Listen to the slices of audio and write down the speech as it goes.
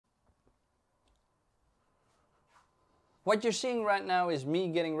What you're seeing right now is me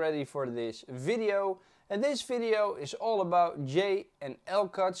getting ready for this video, and this video is all about J and L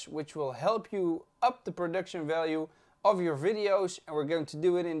cuts, which will help you up the production value of your videos, and we're going to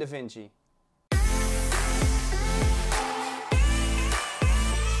do it in Davinci.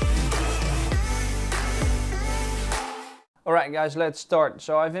 Alright guys, let's start.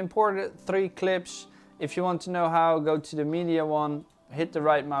 So I've imported 3 clips. If you want to know how, go to the media one, hit the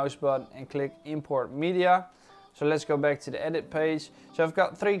right mouse button and click import media. So let's go back to the edit page. So I've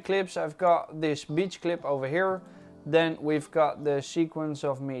got 3 clips. I've got this beach clip over here. Then we've got the sequence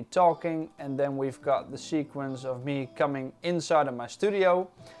of me talking, and then we've got the sequence of me coming inside of my studio.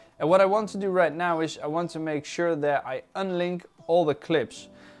 And what I want to do right now is I want to make sure that I unlink all the clips.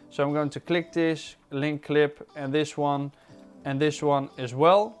 So I'm going to click this link clip and this one as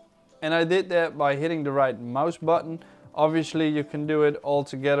well. And I did that by hitting the right mouse button. Obviously you can do it all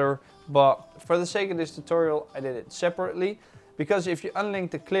together, but for the sake of this tutorial I did it separately, because if you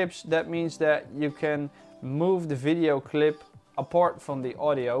unlink the clips, that means that you can move the video clip apart from the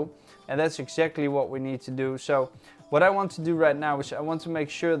audio, and that's exactly what we need to do. So what I want to do right now is I want to make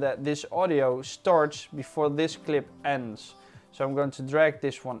sure that this audio starts before this clip ends. So I'm going to drag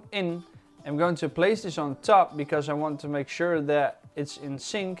this one in. I'm going to place this on top because I want to make sure that it's in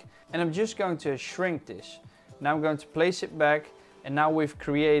sync, and I'm just going to shrink this. Now I'm going to place it back, and now we've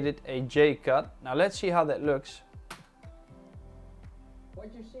created a J cut. Now let's see how that looks.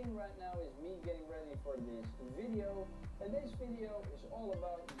 What you're seeing right now is me getting ready for this video, and this video is all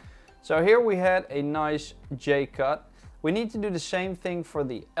about... So here we had a nice J cut. We need to do the same thing for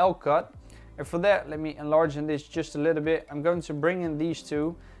the L cut, and for that let me enlarge on this just a little bit. I'm going to bring in these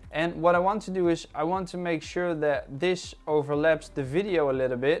two, and what I want to do is I want to make sure that this overlaps the video a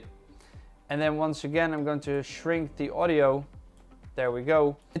little bit. And then once again I'm going to shrink the audio. There we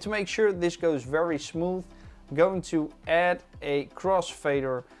go. And to make sure this goes very smooth, I'm going to add a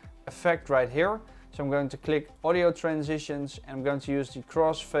crossfader effect right here. So I'm going to click audio transitions, and I'm going to use the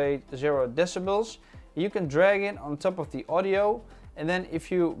crossfade 0 decibels. You can drag it on top of the audio, and then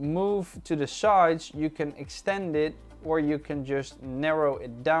if you move to the sides you can extend it, or you can just narrow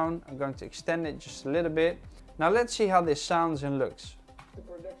it down. I'm going to extend it just a little bit. Now let's see how this sounds and looks. The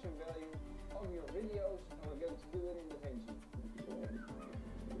production value of your videos, and we're going to do it in Davinci.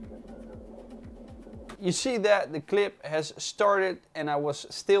 You see that the clip has started and I was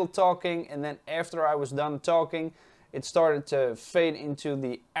still talking, and then after I was done talking it started to fade into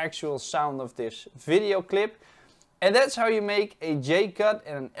the actual sound of this video clip. And that's how you make a J cut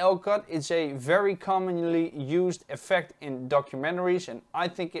and an L cut. It's a very commonly used effect in documentaries, and I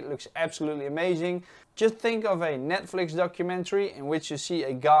think it looks absolutely amazing. Just think of a Netflix documentary in which you see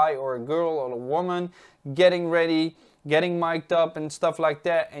a guy or a girl or a woman getting ready, getting mic'd up and stuff like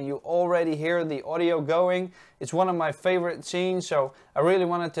that, and you already hear the audio going. It's one of my favorite scenes, so I really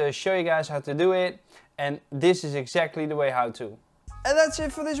wanted to show you guys how to do it, and this is exactly the way how to. And that's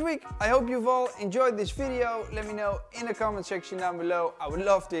it for this week. I hope you've all enjoyed this video. Let me know in the comment section down below. I would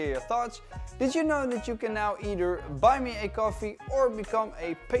love to hear your thoughts. Did you know that you can now either buy me a coffee or become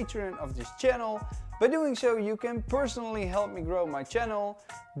a patron of this channel? By doing so, you can personally help me grow my channel.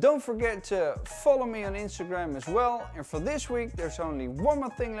 Don't forget to follow me on Instagram as well. And for this week, there's only one more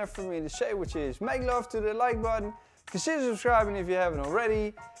thing left for me to say, which is make love to the like button. Consider subscribing if you haven't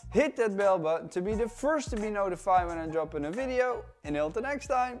already. Hit that bell button to be the first to be notified when I drop in a video. And until next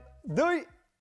time, doei!